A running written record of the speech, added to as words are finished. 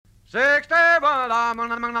American.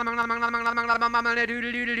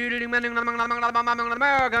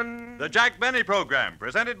 The Jack Benny Program,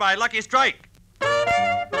 presented by Lucky Strike.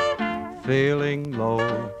 Feeling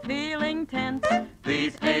low, Feeling tense.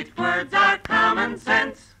 These 8 words are common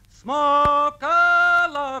sense. smoke a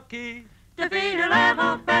lucky, To feel your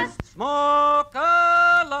level best. smoke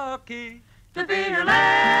a lucky. To feel your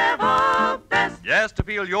level best. Yes, to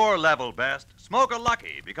feel your level best, smoke a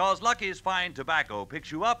Lucky, because Lucky's fine tobacco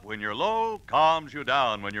picks you up when you're low, calms you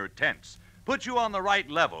down when you're tense, puts you on the right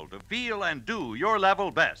level to feel and do your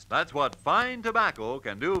level best. That's what fine tobacco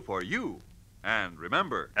can do for you. And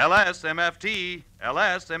remember, LSMFT,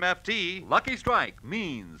 LSMFT. Lucky Strike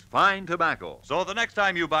means fine tobacco. So the next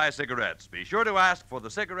time you buy cigarettes, be sure to ask for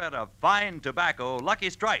the cigarette of fine tobacco Lucky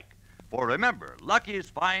Strike. For remember, Lucky's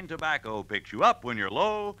fine tobacco picks you up when you're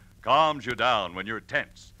low, calms you down when you're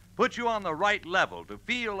tense, puts you on the right level to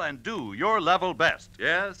feel and do your level best.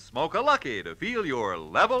 Yes, smoke a Lucky to feel your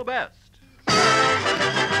level best.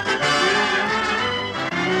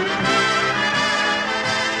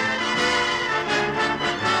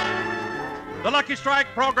 The Lucky Strike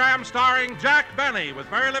program starring Jack Benny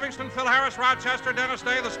with Mary Livingston, Phil Harris, Rochester, Dennis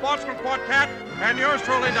Day, the Sportsman Quartet, and yours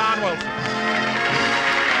truly, Don Wilson.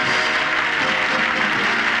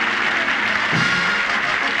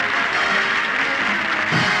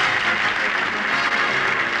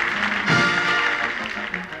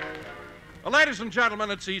 Ladies and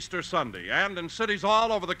gentlemen, it's Easter Sunday, and in cities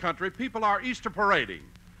all over the country, people are Easter parading.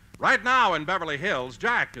 Right now in Beverly Hills,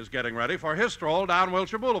 Jack is getting ready for his stroll down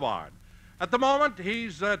Wilshire Boulevard. At the moment,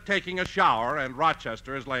 he's taking a shower, and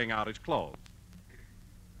Rochester is laying out his clothes.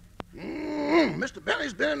 Mr.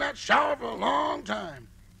 Benny's been in that shower for a long time.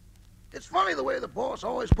 It's funny the way the boss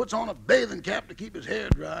always puts on a bathing cap to keep his hair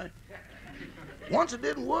dry. Once it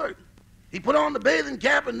didn't work. He put on the bathing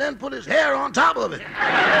cap and then put his hair on top of it.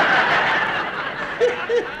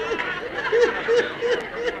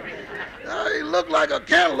 He looked like a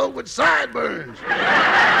cantaloupe with sideburns.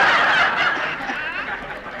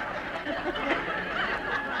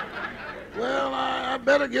 Well, I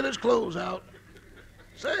better get his clothes out.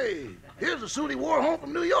 Say, here's the suit he wore home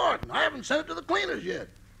from New York. I haven't sent it to the cleaners yet.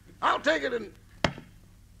 I'll take it and...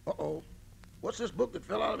 Uh-oh. What's this book that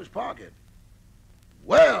fell out of his pocket?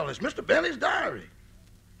 Well, it's Mr. Benny's diary.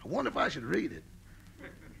 I wonder if I should read it.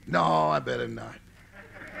 No, I better not.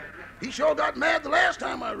 He sure got mad the last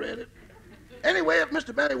time I read it. Anyway, if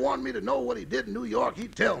Mr. Benny wanted me to know what he did in New York,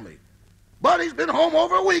 he'd tell me. But he's been home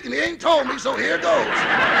over a week and he ain't told me, so here goes.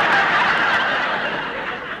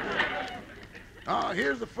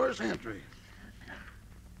 Here's the first entry.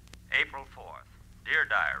 April 4th. Dear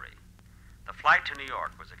Diary, the flight to New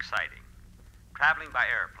York was exciting. Traveling by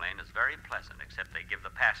airplane is very pleasant, except they give the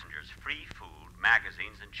passengers free food,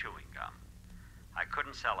 magazines, and chewing gum. I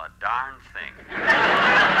couldn't sell a darn thing.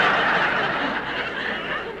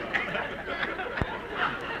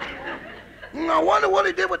 I wonder what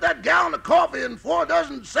he did with that gallon of coffee and 4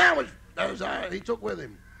 dozen sandwiches he took with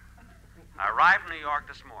him. I arrived in New York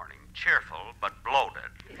this morning, cheerful but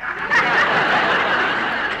bloated.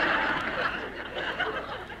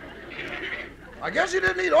 I guess he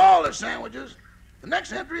didn't eat all the sandwiches. The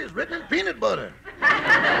next entry is written in peanut butter.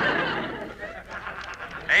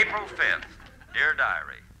 April 5th. Dear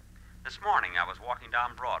Diary, this morning I was walking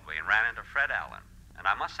down Broadway and ran into Fred Allen, and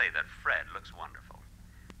I must say that Fred looks wonderful.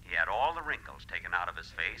 He had all the wrinkles taken out of his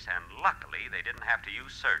face, and luckily they didn't have to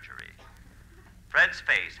use surgery. Fred's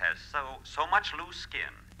face has so much loose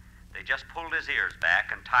skin, they just pulled his ears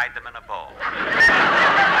back and tied them in a bow.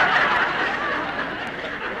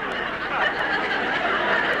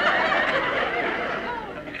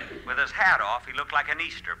 With his hat off, he looked like an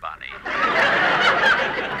Easter bunny.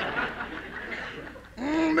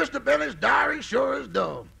 Mr. Benny's diary sure is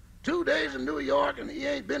dull. 2 days in New York and he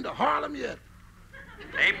ain't been to Harlem yet.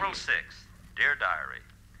 April 6th. Dear Diary,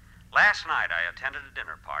 last night I attended a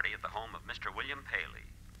dinner party at the home of Mr. William Paley.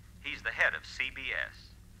 He's the head of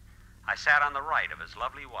CBS. I sat on the right of his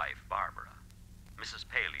lovely wife, Barbara. Mrs.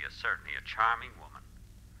 Paley is certainly a charming woman.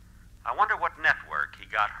 I wonder what network he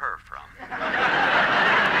got her from.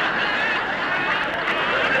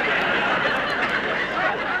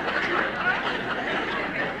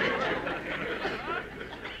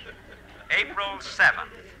 April 7th.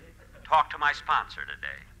 Talk to my sponsor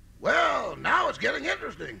today. Well, now it's getting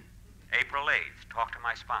interesting. April 8th. Talk to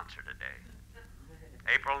my sponsor today.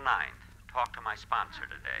 April 9th. Talk to my sponsor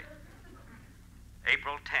today.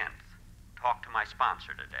 April 10th. Talk to my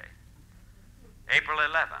sponsor today. April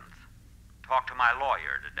 11th. Talk to my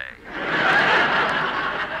lawyer today.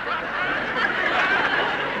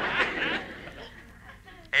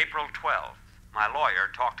 April 12th. My lawyer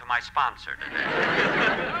talked to my sponsor today.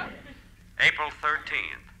 April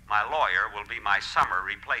 13th. My lawyer will be my summer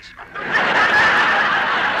replacement.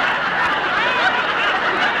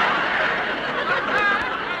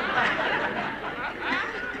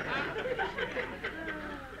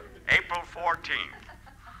 April 14th.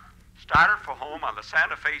 Started for home on the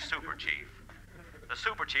Santa Fe Super Chief. The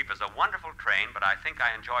Super Chief is a wonderful train, but I think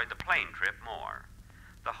I enjoyed the plane trip more.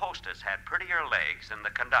 The hostess had prettier legs than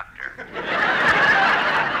the conductor.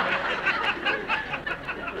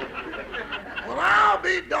 Well, I'll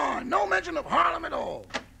be darned. No mention of Harlem at all.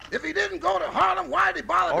 If he didn't go to Harlem, why'd he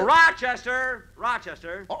bother Oh, to... Rochester!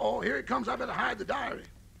 Rochester! Uh-oh, here he comes. I better hide the diary.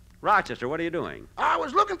 Rochester, what are you doing? I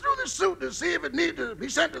was looking through this suit to see if it needed to be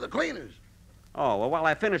sent to the cleaners. Oh, well, while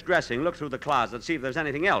I finish dressing, look through the closet, see if there's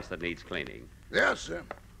anything else that needs cleaning. Yes, sir.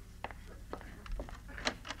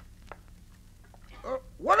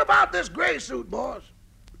 What about this gray suit, boss?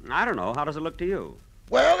 I don't know. How does it look to you?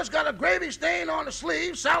 Well, it's got a gravy stain on the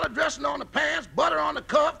sleeve, salad dressing on the pants, butter on the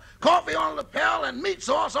cuff, coffee on the lapel, and meat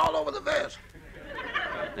sauce all over the vest.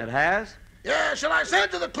 It has? Yeah, shall I send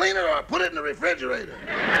it to the cleaner or put it in the refrigerator?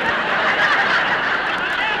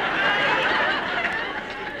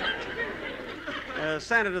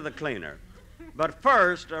 Send it to the cleaner. But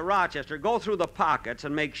first, Rochester, go through the pockets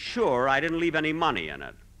and make sure I didn't leave any money in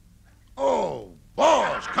it. Oh,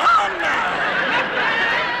 boss, calm down.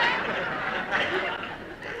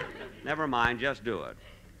 Never mind, just do it.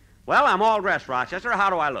 Well, I'm all dressed, Rochester. How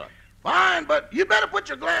do I look? Fine, but you better put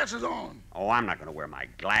your glasses on. Oh, I'm not going to wear my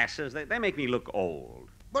glasses. They make me look old.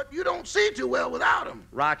 But you don't see too well without them.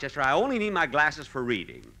 Rochester, I only need my glasses for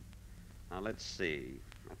reading. Now, let's see.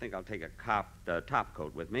 I think I'll take a top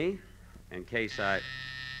coat with me in case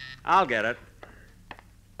I'll get it.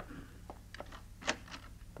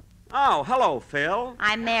 Oh, hello, Phil.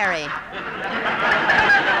 I'm Mary.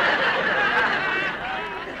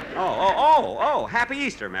 Oh, happy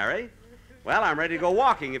Easter, Mary. Well, I'm ready to go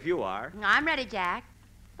walking if you are. I'm ready, Jack.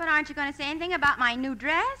 But aren't you going to say anything about my new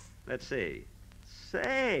dress? Let's see.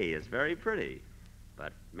 Say, it's very pretty.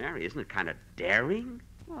 But, Mary, isn't it kind of daring?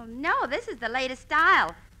 Well, no, this is the latest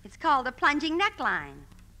style. It's called a plunging neckline.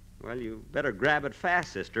 Well, you better grab it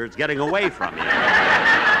fast, sister. It's getting away from you.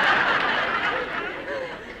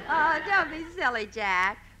 Oh, don't be silly,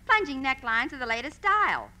 Jack. Plunging necklines are the latest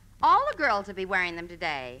style. All the girls will be wearing them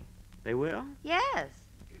today. They will? Yes.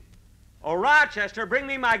 Oh, Rochester, bring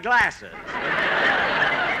me my glasses.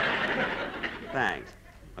 Thanks.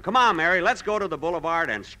 Now, come on, Mary, let's go to the boulevard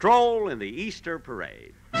and stroll in the Easter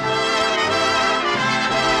parade.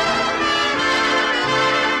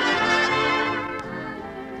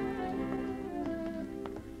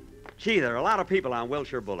 Gee, there are a lot of people on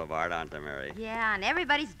Wilshire Boulevard, aren't there, Mary? Yeah, and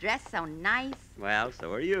everybody's dressed so nice. Well,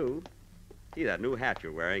 so are you. Gee, that new hat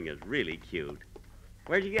you're wearing is really cute.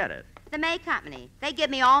 Where'd you get it? The May Company. They give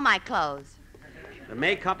me all my clothes. The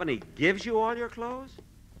May Company gives you all your clothes?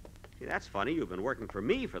 Gee, that's funny. You've been working for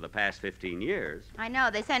me for the past 15 years. I know.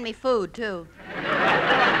 They send me food, too.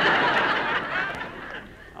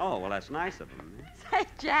 Oh, well, that's nice of them. Say,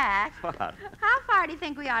 Jack. What? How far do you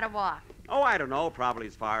think we ought to walk? Oh, I don't know. Probably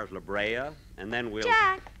as far as La Brea, and then we'll...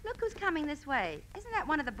 Jack, look who's coming this way. Isn't that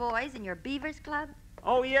one of the boys in your Beavers Club?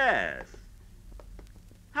 Oh, yes.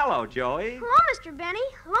 Hello, Joey. Hello, Mr. Benny.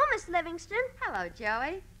 Hello, Miss Livingston. Hello,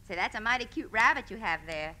 Joey. Say, that's a mighty cute rabbit you have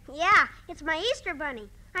there. Yeah, it's my Easter bunny.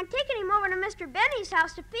 I'm taking him over to Mr. Benny's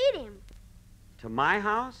house to feed him. To my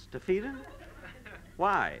house to feed him?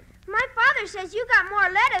 Why? My father says you got more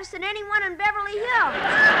lettuce than anyone in Beverly Hills.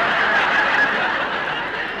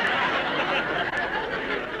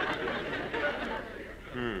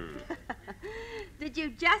 Did you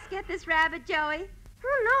just get this rabbit, Joey?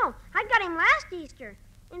 Oh, no. I got him last Easter.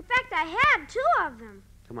 In fact, I had 2 of them.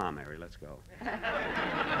 Come on, Mary, let's go. In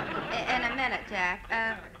a minute, Jack.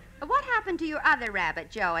 What happened to your other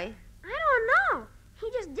rabbit, Joey? I don't know. He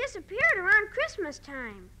just disappeared around Christmas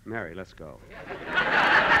time. Mary, let's go.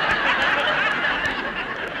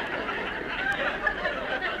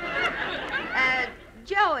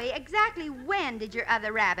 Joey, exactly when did your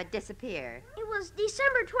other rabbit disappear? It was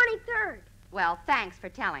December 23rd. Well, thanks for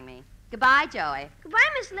telling me. Goodbye, Joey. Goodbye,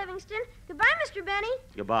 Miss Livingston. Goodbye, Mr. Benny.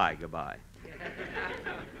 Goodbye, goodbye.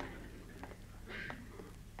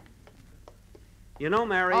 You know,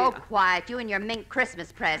 Mary... Oh, quiet. You and your mink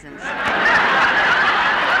Christmas presents.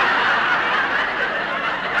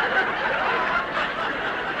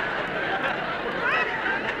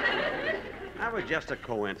 That was just a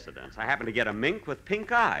coincidence. I happened to get a mink with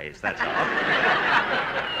pink eyes, that's all.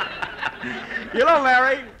 You know,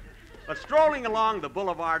 Mary, But strolling along the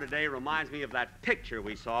boulevard today reminds me of that picture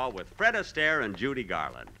we saw with Fred Astaire and Judy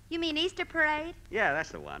Garland. You mean Easter Parade? Yeah, that's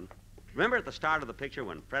the one. Remember at the start of the picture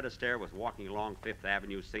when Fred Astaire was walking along Fifth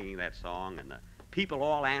Avenue singing that song and the people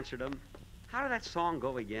all answered him? How did that song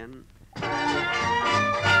go again? Oh,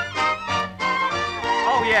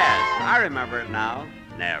 yes, I remember it now.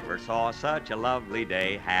 Never saw such a lovely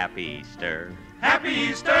day. Happy Easter. Happy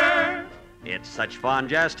Easter! It's such fun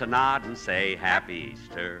just to nod and say Happy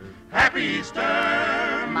Easter. Happy Easter!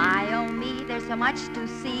 My, oh me, there's so much to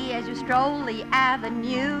see as you stroll the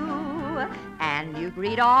avenue. And you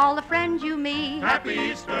greet all the friends you meet. Happy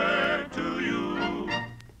Easter to you.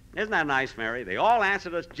 Isn't that nice, Mary? They all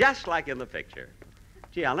answered us just like in the picture.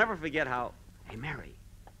 Gee, I'll never forget how... Hey, Mary,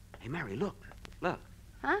 look. Huh?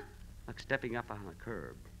 Look, stepping up on the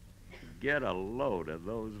curb. Get a load of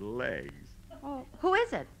those legs. Oh, who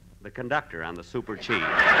is it? The conductor on the Super Chief.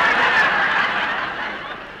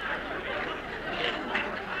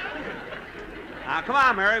 Now, come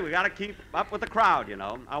on, Mary. We got to keep up with the crowd, you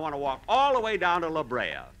know. I want to walk all the way down to La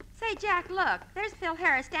Brea. Say, Jack, look. There's Phil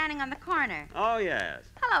Harris standing on the corner. Oh, yes.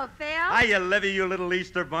 Hello, Phil. Hiya, Livy, you little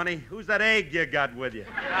Easter bunny. Who's that egg you got with you?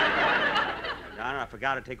 Donna, I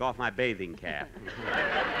forgot to take off my bathing cap.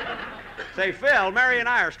 Say, Phil, Mary and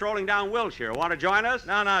I are strolling down Wilshire. Want to join us?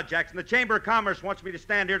 No, Jackson. The Chamber of Commerce wants me to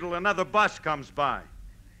stand here till another bus comes by.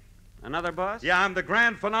 Another bus? Yeah, I'm the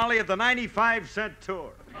grand finale of the 95-cent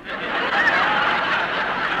tour.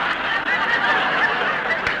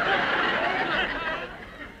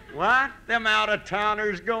 What? Them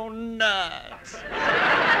out-of-towners go nuts.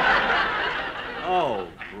 Oh,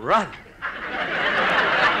 brother.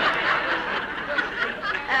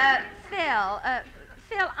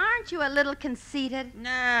 Phil, aren't you a little conceited?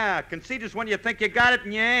 Nah, conceit is when you think you got it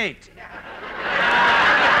and you ain't.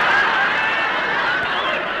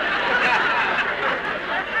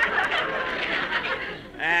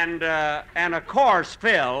 And of course,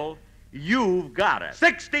 Phil, you've got it.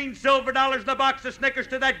 16 silver dollars and a box of Snickers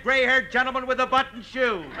to that gray-haired gentleman with a button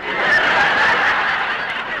shoe.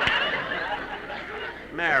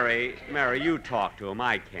 Mary, you talk to him.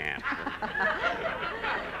 I can't.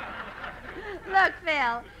 Look,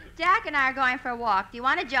 Phil, Jack and I are going for a walk. Do you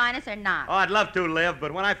want to join us or not? Oh, I'd love to, Liv,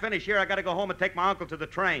 but when I finish here, I got to go home and take my uncle to the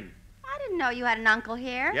train. I didn't know you had an uncle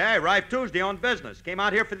here. Yeah, he arrived Tuesday on business. Came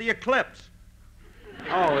out here for the eclipse.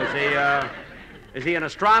 Oh, is he an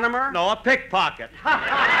astronomer? No, a pickpocket.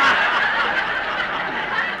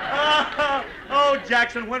 Oh,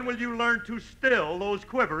 Jackson, when will you learn to still those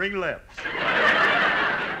quivering lips?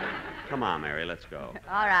 Come on, Mary, let's go.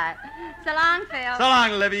 All right. So long, Phil. So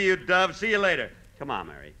long, Livy, you dove. See you later. Come on,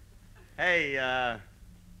 Mary. Hey,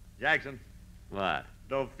 Jackson. What?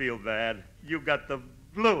 Don't feel bad. You got the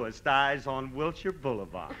bluest eyes on Wilshire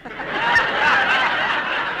Boulevard.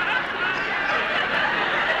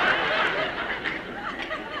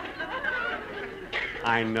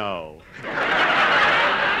 I know.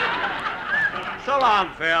 So long,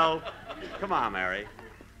 Phil. Come on, Mary.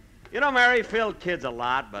 You know, Mary, Phil kids a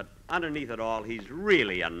lot, but underneath it all, he's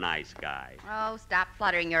really a nice guy. Oh, stop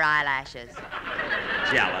fluttering your eyelashes.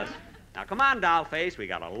 Jealous. Now, come on, dollface. We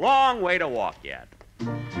got a long way to walk yet.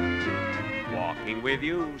 Walking with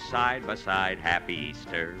you side by side. Happy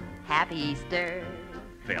Easter. Happy Easter.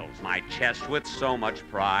 Fills my chest with so much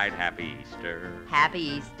pride. Happy Easter. Happy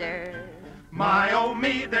Easter. My, oh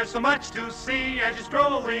me, there's so much to see as you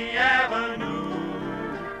stroll the avenue.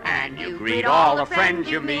 And you greet all the friends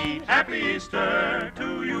you meet. Happy Easter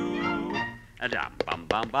to you. Dum bum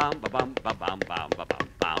bum bum bum bum bum bum bum bum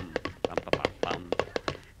bum bum bum.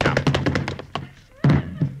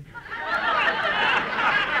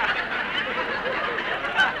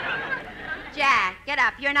 Jack, get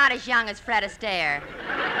up. You're not as young as Fred Astaire.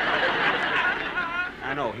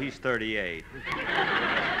 I know, he's 38.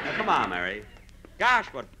 Now, come on, Mary. Gosh,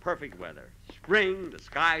 what perfect weather. Spring, the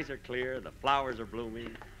skies are clear, the flowers are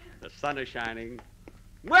blooming, the sun is shining.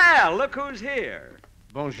 Well, look who's here.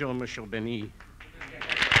 Bonjour, Monsieur Benny.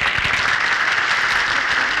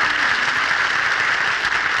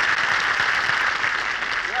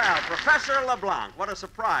 Well, Professor LeBlanc, what a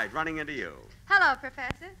surprise running into you. Hello,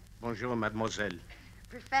 Professor. Bonjour, mademoiselle.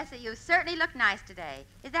 Professor, you certainly look nice today.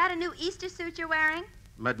 Is that a new Easter suit you're wearing?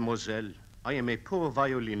 Mademoiselle, I am a poor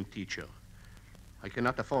violin teacher. I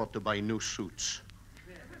cannot afford to buy new suits.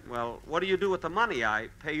 Well, what do you do with the money I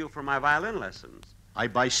pay you for my violin lessons? I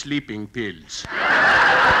buy sleeping pills.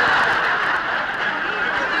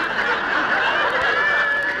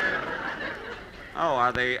 Oh,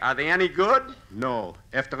 are they any good? No.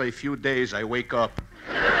 After a few days, I wake up.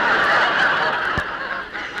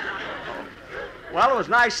 Well, it was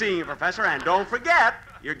nice seeing you, Professor, and don't forget,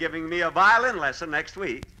 you're giving me a violin lesson next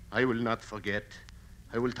week. I will not forget.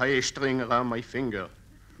 I will tie a string around my finger.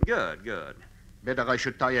 Good, good. Better I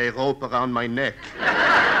should tie a rope around my neck.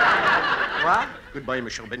 What? Goodbye,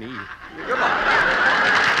 Monsieur Benny. Goodbye.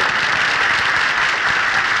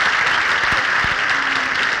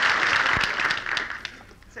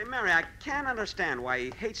 Say, Mary, I can't understand why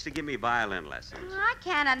he hates to give me violin lessons. I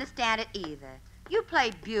can't understand it either. You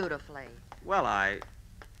played beautifully. Well,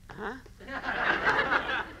 Huh?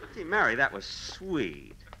 See, Mary, that was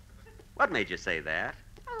sweet. What made you say that?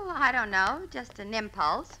 Oh, I don't know. Just an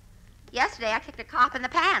impulse. Yesterday, I kicked a cop in the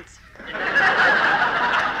pants.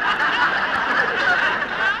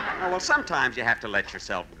 Oh, well, sometimes you have to let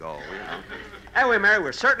yourself go, you know. Anyway, Mary,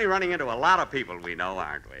 we're certainly running into a lot of people we know,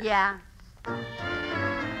 aren't we? Yeah.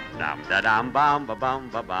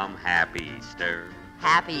 Dum-da-dum-bum-ba-bum-ba-bum. Happy Easter.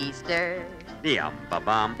 Happy Easter.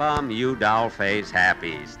 Dum-ba-bum-bum. You doll face.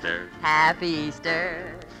 Happy Easter. Happy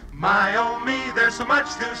Easter. My, oh me, there's so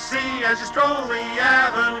much to see as you stroll the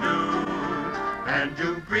avenue. And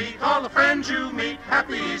you greet all the friends you meet.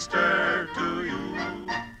 Happy Easter to you.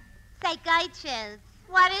 Say, Gertrude,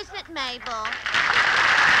 what is it, Mabel?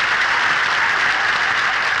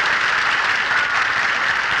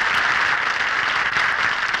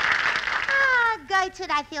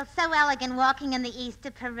 Gertrude, I feel so elegant walking in the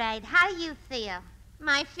Easter parade. How do you feel?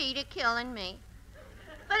 My feet are killing me.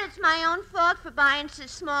 But it's my own fault for buying such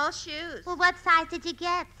small shoes. Well, what size did you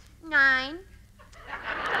get? 9.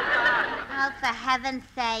 Oh, for heaven's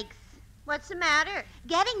sakes. What's the matter?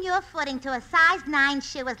 Getting your foot into a size 9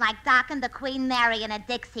 shoe is like docking the Queen Mary in a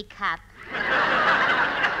Dixie cup.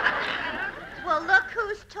 Well, look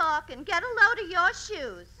who's talking. Get a load of your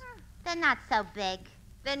shoes. They're not so big.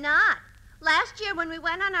 They're not. Last year when we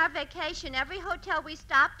went on our vacation, every hotel we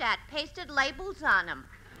stopped at pasted labels on them.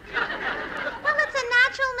 Well, it's a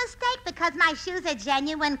natural mistake because my shoes are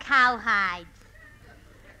genuine cowhides.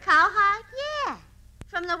 Cowhide? Yeah.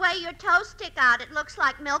 From the way your toes stick out, it looks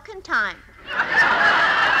like milking time.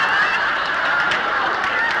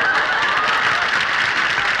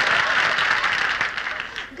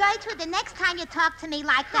 Gertrude, the next time you talk to me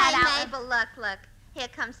like that, Hey, Mabel, look. Here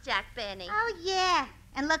comes Jack Benny. Oh, yeah.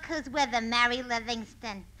 And look who's with him, Mary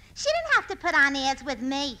Livingston. She didn't have to put on airs with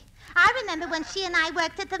me. I remember when she and I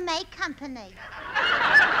worked at the May Company.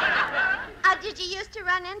 Did you used to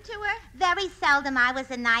run into her? Very seldom. I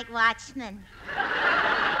was a night watchman.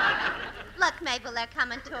 Look, Mabel, they're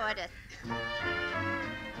coming toward us.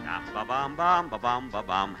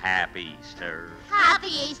 Dum-ba-bum-bum-ba-bum-ba-bum. Happy Easter. Happy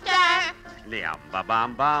Easter.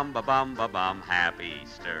 Dum-ba-bum-bum-ba-bum-ba-bum. Happy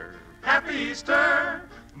Easter. Happy Easter.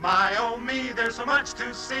 My, oh me, there's so much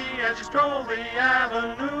to see as you stroll the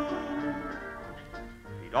avenue.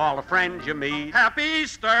 Meet all the friends you meet. Happy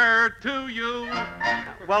Easter to you.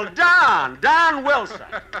 Well, Don Wilson.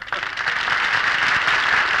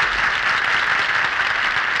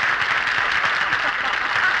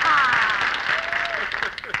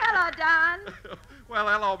 Hello, Don. Well,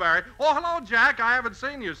 hello, Mary. Oh, hello, Jack. I haven't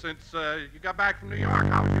seen you since you got back from New York.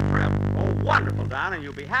 How was your trip? Oh, wonderful, Don, and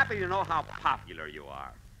you'll be happy to know how popular you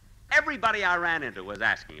are. Everybody I ran into was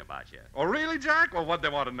asking about you. Oh, really, Jack? Well, what'd they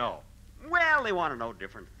want to know? Well, they want to know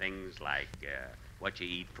different things like what you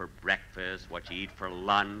eat for breakfast, what you eat for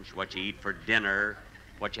lunch, what you eat for dinner,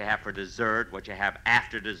 what you have for dessert, what you have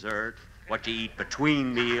after dessert, what you eat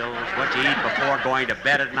between meals, what you eat before going to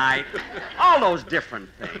bed at night. All those different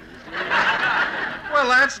things. Well,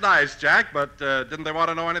 that's nice, Jack, but didn't they want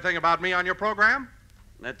to know anything about me on your program?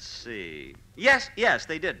 Let's see. Yes,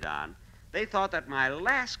 they did, Don. They thought that my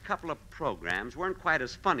last couple of programs weren't quite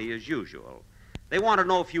as funny as usual. They want to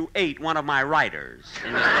know if you ate one of my writers. Oh,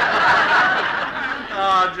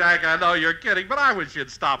 Jack, I know you're kidding, but I wish you'd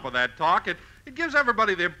stop with that talk. It gives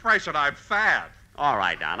everybody the impression I'm fat. All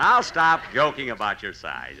right, Don, I'll stop joking about your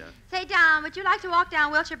size. Say, Don, would you like to walk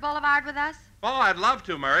down Wilshire Boulevard with us? Oh, I'd love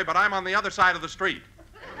to, Mary, but I'm on the other side of the street.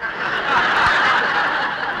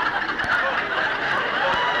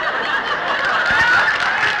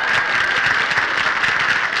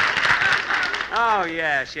 Oh,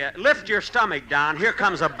 yes. Lift your stomach, Don. Here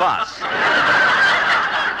comes a bus.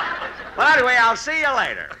 Well, anyway, I'll see you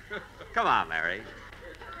later. Come on, Mary.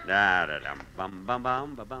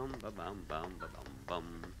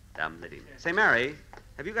 Say, Mary,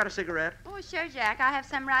 have you got a cigarette? Oh, sure, Jack. I have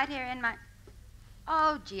some right here in my...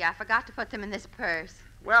 Oh, gee, I forgot to put them in this purse.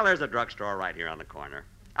 Well, there's a drugstore right here on the corner.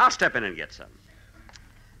 I'll step in and get some.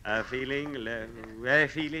 A feeling low, a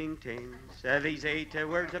feeling tense. These 8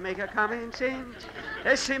 words that make a common sense.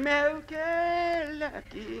 Smoke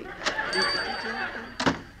lucky.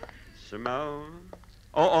 Smoke.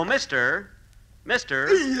 Oh, mister. Mister.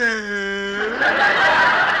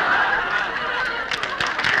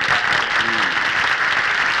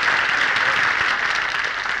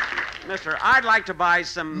 Mister, I'd like to buy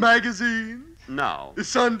some... Magazines? No.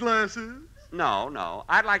 Sunglasses? No.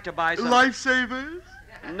 I'd like to buy some... Lifesavers?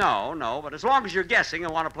 No. But as long as you're guessing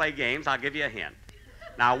and want to play games, I'll give you a hint.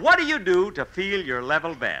 Now, what do you do to feel your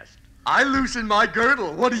level best? I loosen my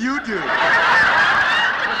girdle. What do you do?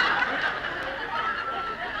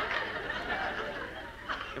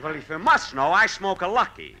 Well, if you must know, I smoke a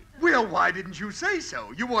Lucky. Well, why didn't you say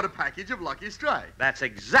so? You want a package of Lucky Strike. That's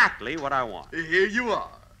exactly what I want. Here you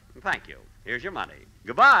are. Thank you. Here's your money.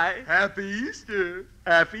 Goodbye. Happy Easter.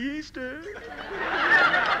 Happy Easter.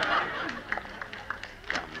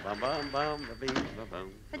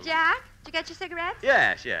 Jack, did you get your cigarettes?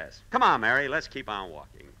 Yes. Come on, Mary. Let's keep on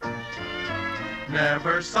walking.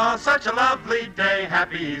 Never saw such a lovely day.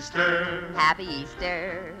 Happy Easter. Happy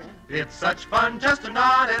Easter. It's such fun just to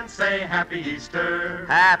nod and say Happy Easter.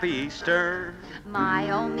 Happy Easter. My,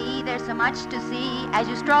 oh me, there's so much to see as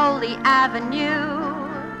you stroll the avenue.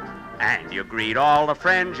 And you greet all the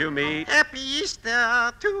friends you meet. Happy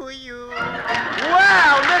Easter to you.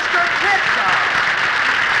 Well, Mr. Kitzel!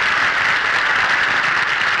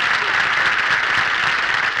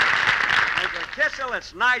 Kitzel,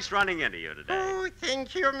 it's nice running into you today. Oh,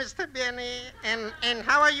 thank you, Mr. Benny. And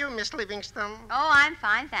how are you, Miss Livingston? Oh, I'm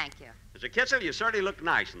fine, thank you. Mr. Kitzel, you certainly look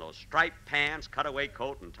nice in those striped pants, cutaway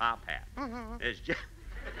coat, and top hat. Mm-hmm. It's just...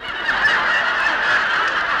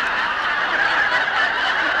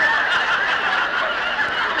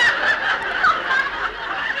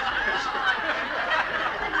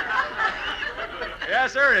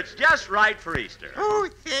 Yes, sir, it's just right for Easter. Oh,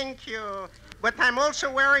 thank you. But I'm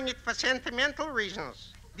also wearing it for sentimental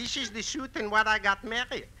reasons. This is the suit in what I got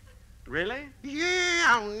married. Really? Yeah,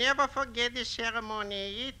 I'll never forget the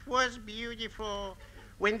ceremony. It was beautiful.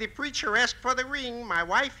 When the preacher asked for the ring, my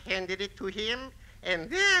wife handed it to him,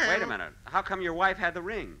 and then... Wait a minute. How come your wife had the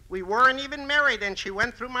ring? We weren't even married, and she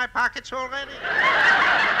went through my pockets already.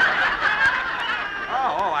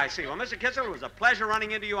 Oh, I see. Well, Mr. Kitzel, it was a pleasure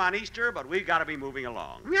running into you on Easter, but we've got to be moving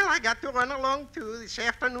along. Well, I got to run along, too. This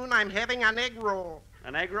afternoon, I'm having an egg roll.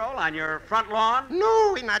 An egg roll on your front lawn?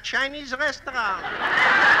 No, in a Chinese restaurant.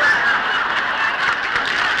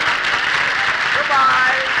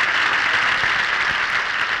 Goodbye.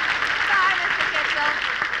 Bye, Mr. Kitzel.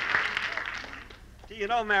 Do you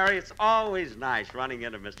know, Mary, it's always nice running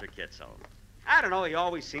into Mr. Kitzel. I don't know, he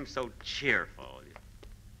always seems so cheerful.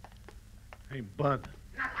 Hey, Bud.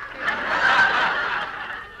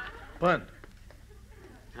 Bud.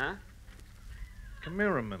 Huh? Come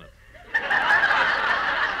here a minute.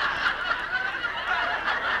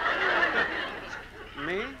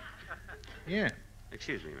 Me? Yeah.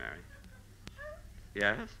 Excuse me, Mary.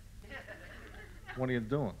 Yes? What are you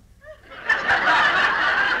doing?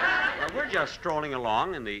 Well, we're just strolling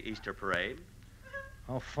along in the Easter parade.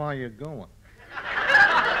 How far you going?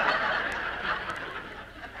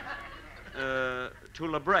 To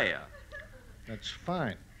La Brea. That's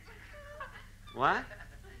fine. What?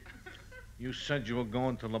 You said you were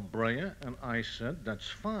going to La Brea, and I said that's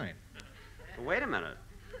fine. Well, wait a minute.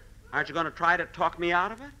 Aren't you going to try to talk me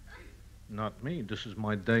out of it? Not me. This is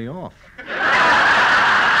my day off.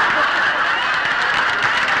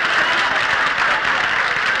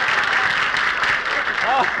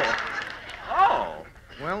 Oh.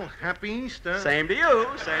 Well, happy Easter. Same to you.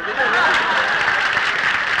 Same to you.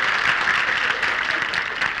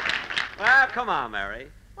 Well, come on,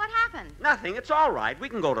 Mary. What happened? Nothing. It's all right. We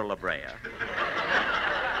can go to La Brea.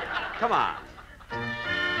 Come on.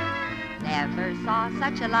 Never saw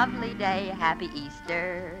such a lovely day. Happy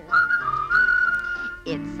Easter.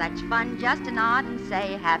 It's such fun just to nod and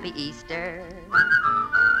say Happy Easter.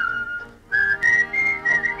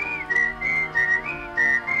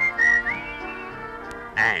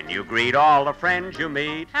 And you greet all the friends you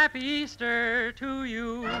meet. Happy Easter to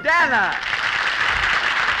you. Dana!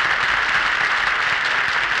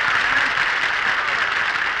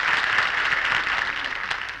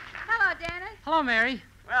 Hello, Dennis. Hello, Mary.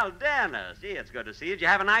 Well, Dennis, gee, it's good to see you. Did you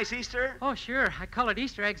have a nice Easter? Oh, sure. I colored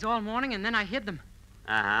Easter eggs all morning, and then I hid them.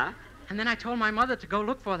 Uh-huh. And then I told my mother to go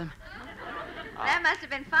look for them. That must have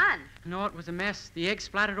been fun. No, it was a mess. The eggs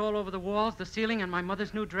splattered all over the walls, the ceiling, and my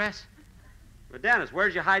mother's new dress. Well, Dennis,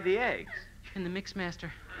 where'd you hide the eggs? In the Mixmaster.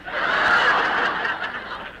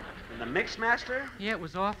 In the Mixmaster? Yeah, it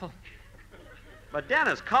was awful. But,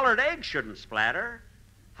 Dennis, colored eggs shouldn't splatter.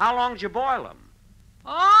 How long did you boil them?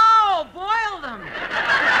 Oh, boiled them.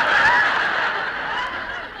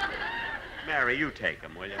 Mary, you take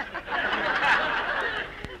them, will you?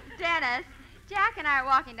 Dennis, Jack and I are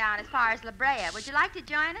walking down as far as La Brea. Would you like to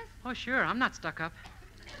join us? Oh, sure. I'm not stuck up.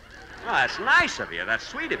 Well, that's nice of you. That's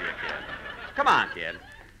sweet of you, kid. Come on, kid.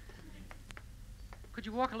 Could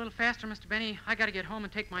you walk a little faster, Mr. Benny? I got to get home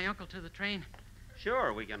and take my uncle to the train.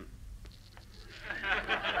 Sure, we can.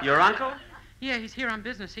 Your uncle? Yeah, he's here on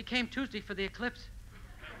business. He came Tuesday for the eclipse.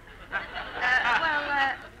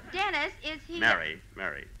 Dennis, is he... Mary,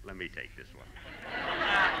 let me take this one.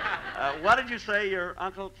 What did you say your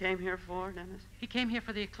uncle came here for, Dennis? He came here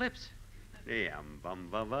for the eclipse. Yeah,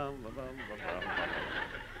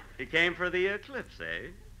 He came for the eclipse, eh?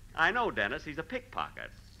 I know, Dennis. He's a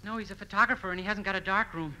pickpocket. No, he's a photographer, and he hasn't got a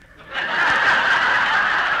dark room.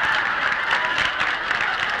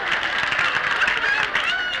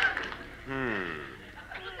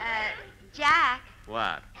 Jack.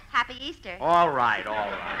 What? Happy Easter. All right.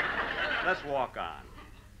 Let's walk on.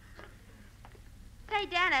 Say,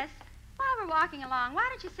 Dennis, while we're walking along, why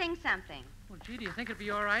don't you sing something? Well, gee, do you think it'd be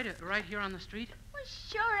all right right here on the street? Well,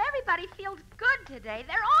 sure. Everybody feels good today.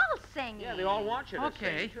 They're all singing. Yeah, they all want you to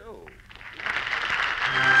Okay. sing, too.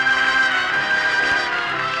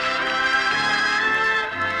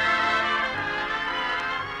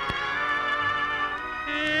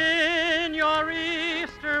 In your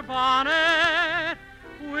Easter bonnet,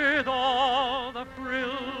 with all the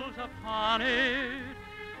frills upon it,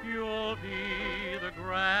 you'll be the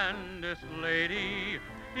grandest lady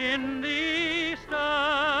in the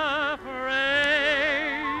Easter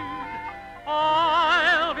parade.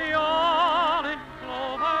 I'll be all in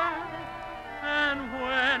clover, and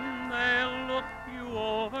when they look you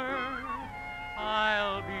over,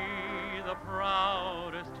 I'll be the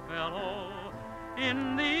proudest fellow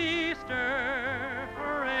in the Easter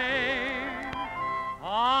parade.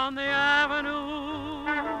 On the avenue,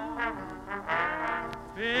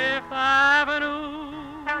 Fifth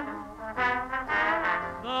Avenue,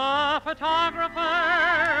 the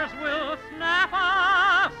photographers will snap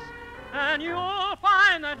us, and you'll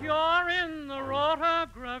find that you're in the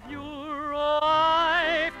rotogravure. Oh,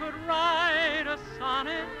 I could write a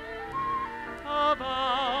sonnet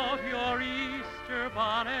about your Easter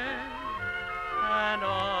bonnet and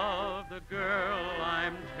of the girl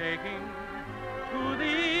I'm taking to the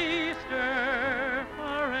Easter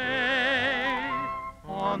parade.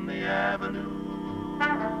 On the avenue,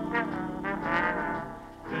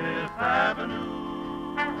 Fifth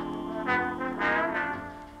Avenue,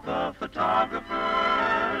 the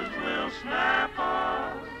photographers will snap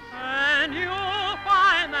us, and you'll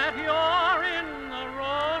find that you're in the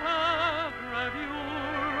rotogravure.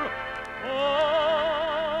 Oh,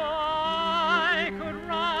 I could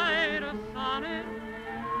write a sonnet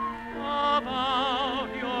about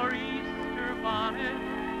your Easter bonnet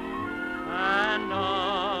and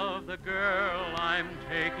of the girl I'm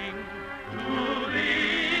taking to the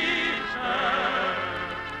Easter.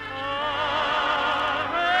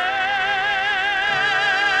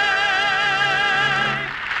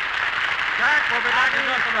 Jack, we'll be back in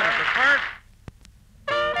just a minute, but first...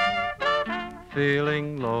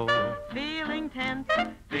 Feeling low. Feeling tense.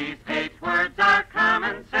 These 8 words are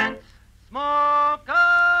common sense. Smoke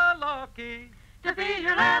a lucky To be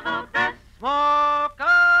your level best. Smoke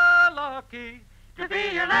a lucky To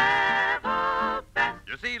be your level best.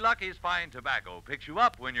 You see, Lucky's fine tobacco picks you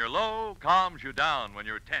up when you're low, calms you down when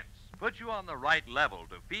you're tense, puts you on the right level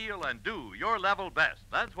to feel and do your level best.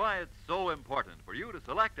 That's why it's so important for you to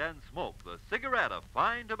select and smoke the cigarette of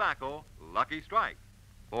fine tobacco, Lucky Strike.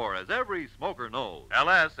 For as every smoker knows,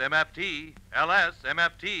 LSMFT,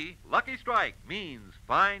 LSMFT. Lucky Strike means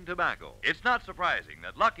fine tobacco. It's not surprising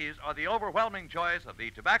that Lucky's are the overwhelming choice of the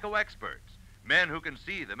tobacco experts. Men who can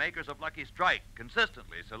see the makers of Lucky Strike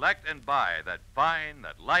consistently select and buy that fine,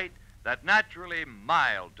 that light, that naturally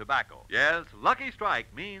mild tobacco. Yes, Lucky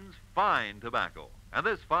Strike means fine tobacco. And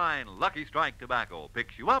this fine Lucky Strike tobacco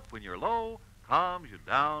picks you up when you're low, calms you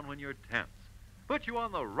down when you're tense, puts you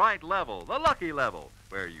on the right level, the lucky level,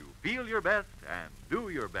 where you feel your best and do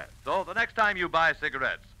your best. So the next time you buy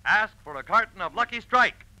cigarettes, ask for a carton of Lucky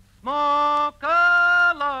Strike. Smoke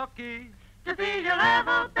a lucky To be your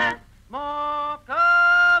level best. Smoke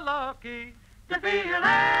a lucky To be your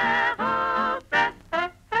level best.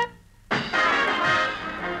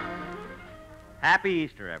 Happy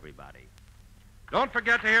Easter, everybody. Don't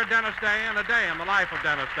forget to hear Dennis Day and A Day in the Life of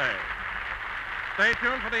Dennis Day. Stay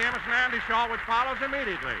tuned for the Amos and Andy Show, which follows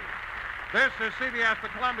immediately. This is CBS, the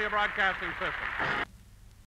Columbia Broadcasting System.